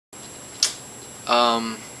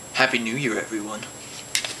Happy New Year, everyone.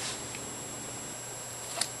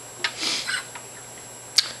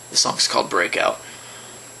 The song's called Breakout.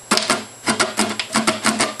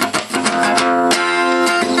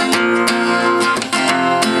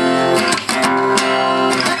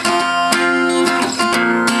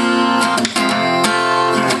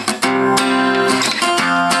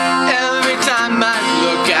 Every time I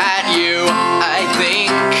look at you, I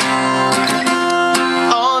think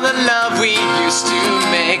all the love we used to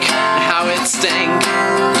make and how it stank.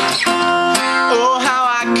 Oh, how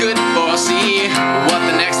I could foresee what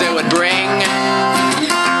the next day would bring.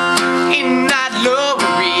 In that lower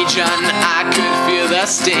region, I could feel the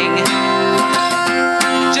sting.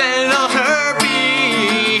 Genital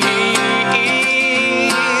herpes.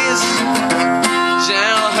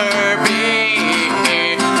 Genital herpes.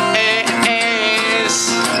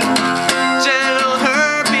 Genital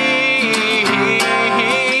herpes.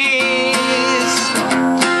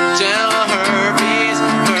 Genital herpes.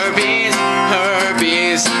 Herpes.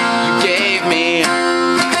 Herpes. You gave me.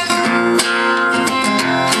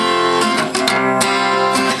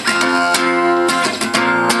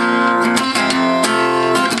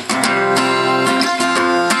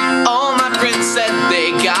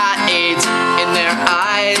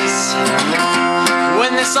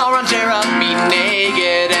 When they saw Ron be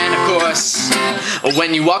naked, and of course,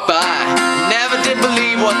 when you walk by, never did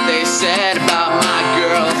believe what they said about my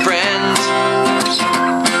girlfriend.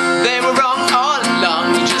 They were wrong all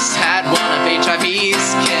along, you just had one of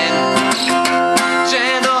HIV's kin.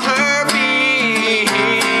 Genital herpes.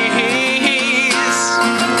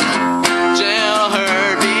 Genital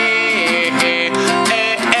herpes.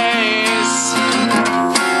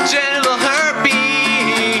 Genital herpes.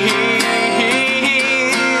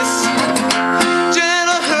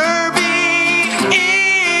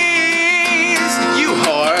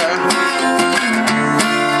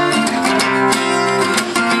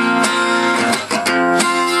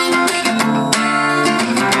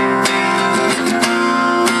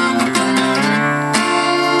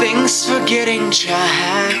 Thanks for getting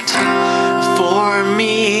jacked for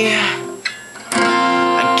me.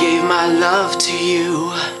 I gave my love to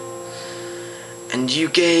you, and you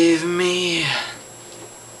gave me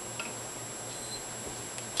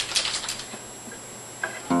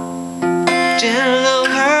genital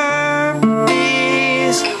herpes.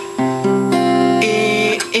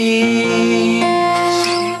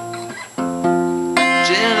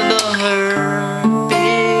 Genital herpes.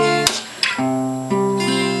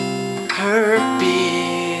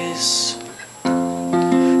 Herpes.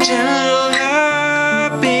 Genital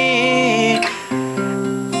herpes.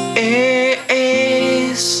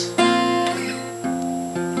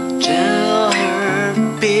 Genital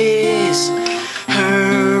herpes.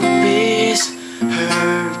 Herpes.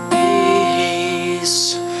 Herpes.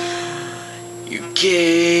 You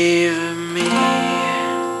gave me.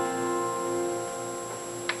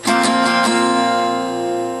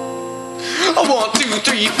 1, 2,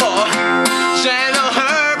 3, 4. Genital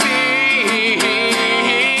herpes.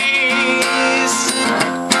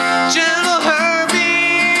 Genital herpes.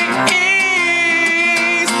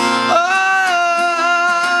 Oh.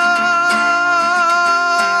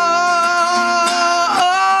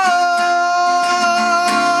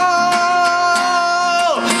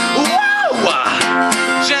 Wow.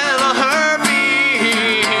 Genital herpes.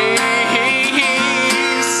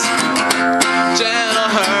 Genital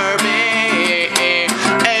herpes.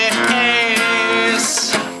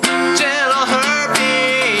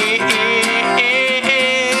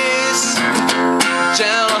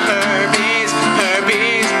 Genital herpes,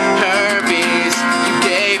 herpes, herpes, you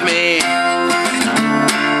gave me.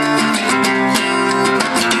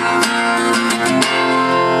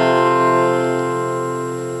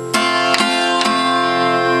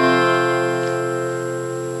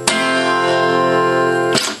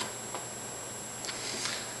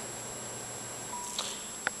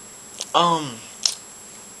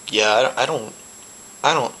 Yeah, I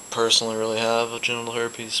don't personally really have a genital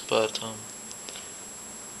herpes, but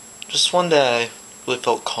just one day I really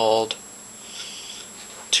felt called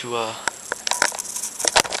to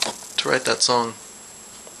write that song,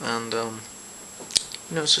 and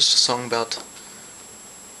it's just a song about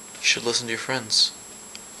you should listen to your friends,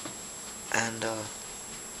 and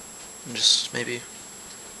just maybe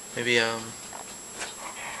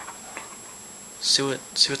see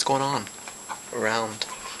what's going on around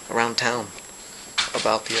town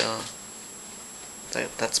about the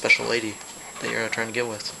that special lady that you're trying to get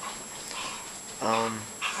with.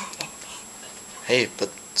 Hey, but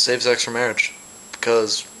save sex for marriage,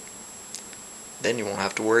 because then you won't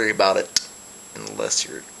have to worry about it unless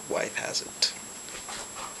your wife has it.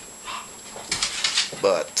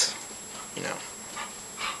 but, you know,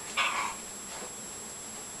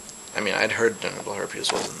 I mean, I'd heard genital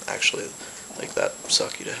herpes wasn't actually like that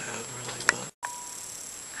sucky to have, really, but.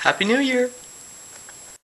 Happy New Year!